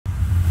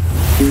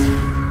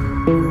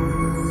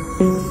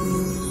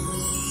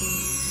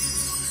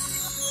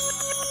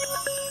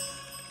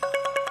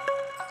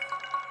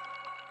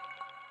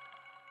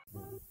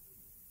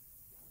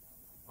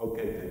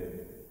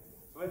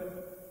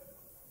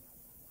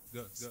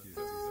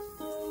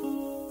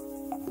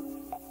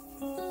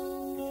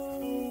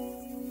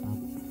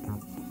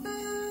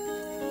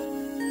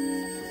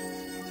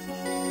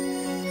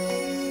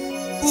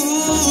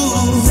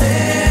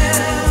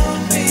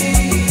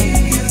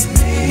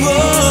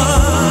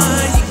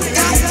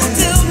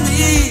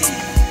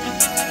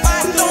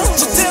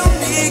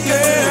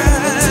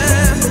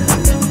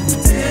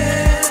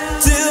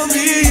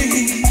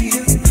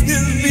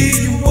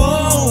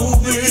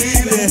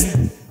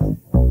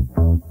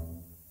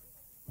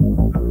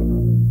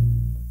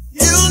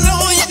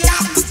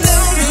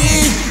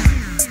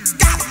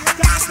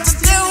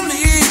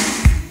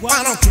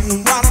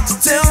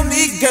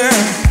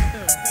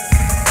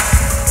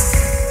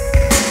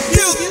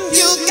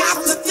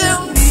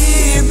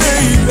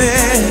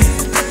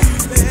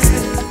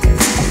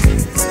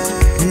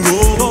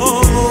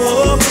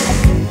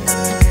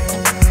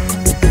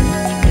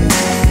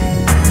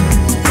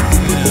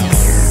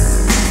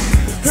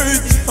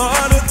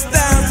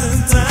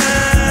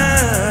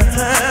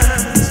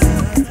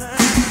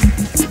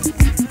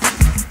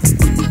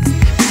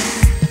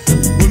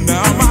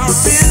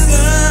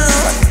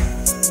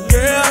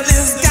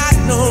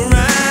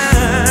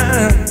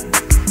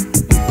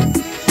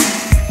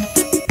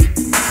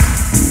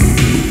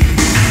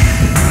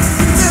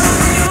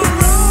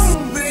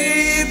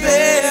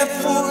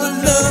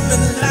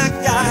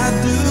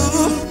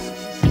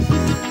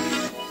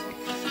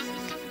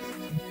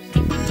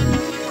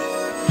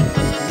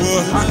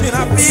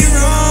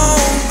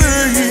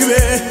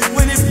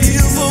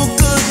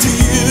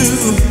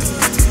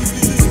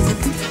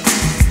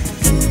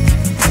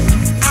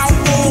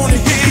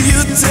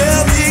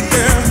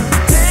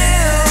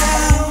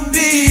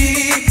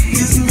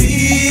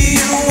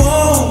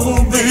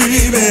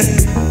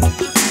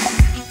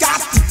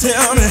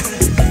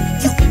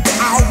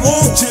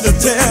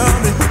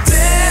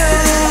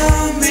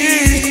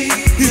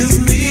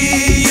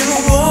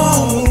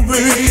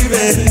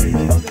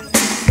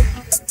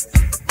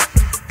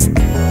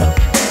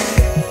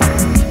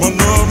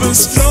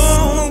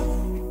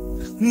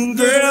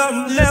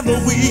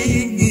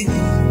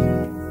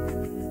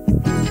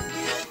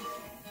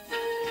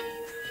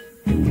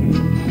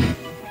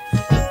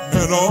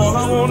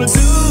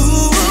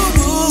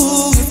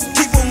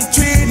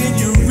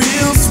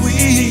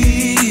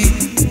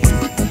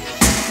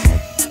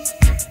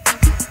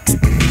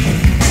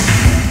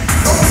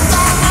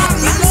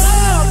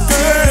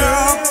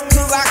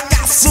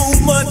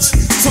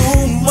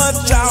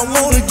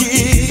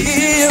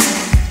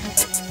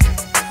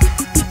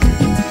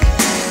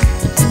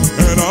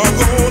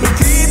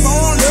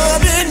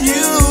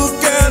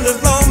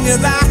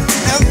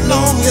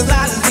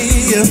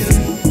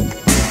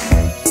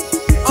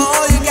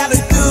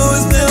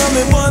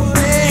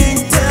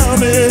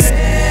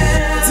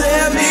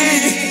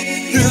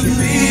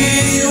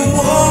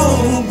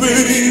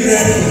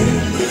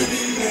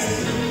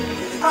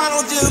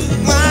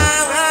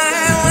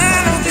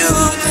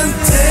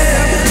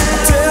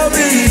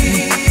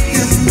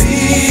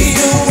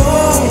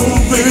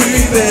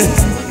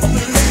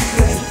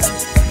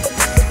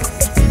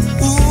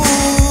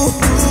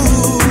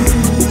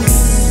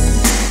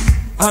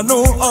I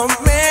know a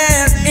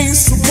man ain't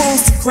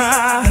supposed to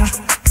cry,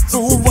 so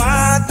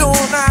why don't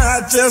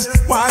I just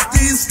wipe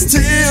these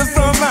tears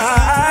from my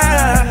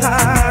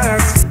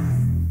eyes?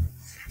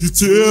 You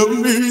tell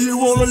me you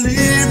wanna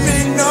leave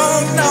me,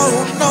 no,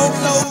 no, no,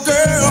 no,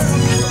 girl.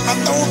 I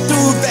don't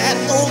do that,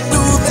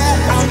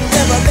 I'll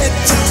never let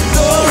you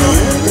go.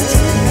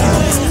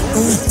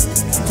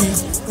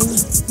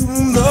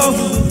 No,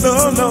 no,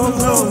 no,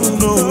 no, no,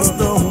 no,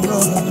 no,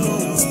 no.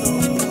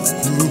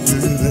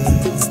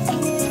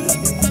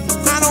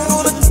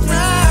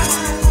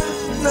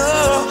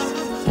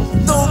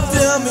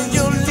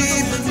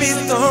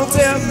 Don't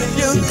tell me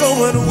you're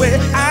going away.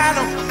 I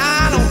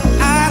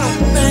don't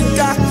think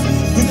I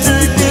can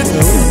take it.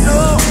 No,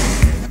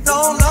 no,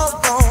 no,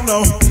 no, no,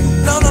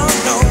 no, no,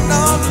 no,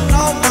 no,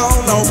 no, no,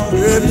 no,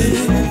 baby.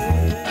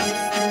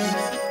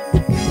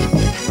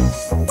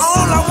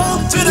 All I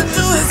want you to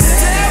do is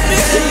tell me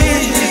the way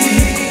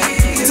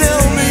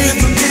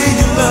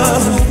you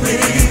love me.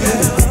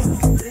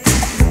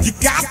 You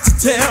got to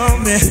tell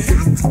me.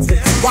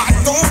 Why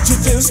don't you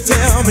just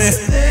tell me?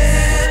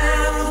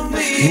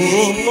 Oh,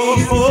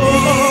 oh, oh,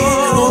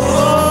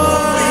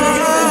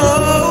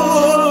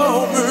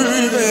 oh,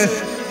 baby.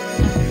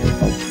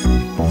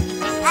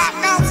 I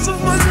got so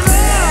much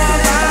love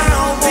I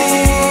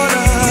wanna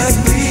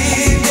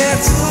get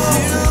to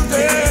you,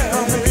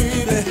 girl,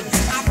 baby.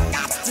 I've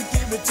got to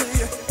give it to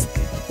you.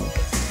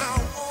 I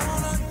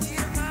wanna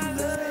give my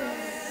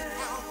love.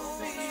 I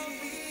wanna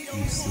be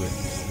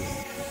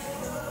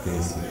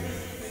your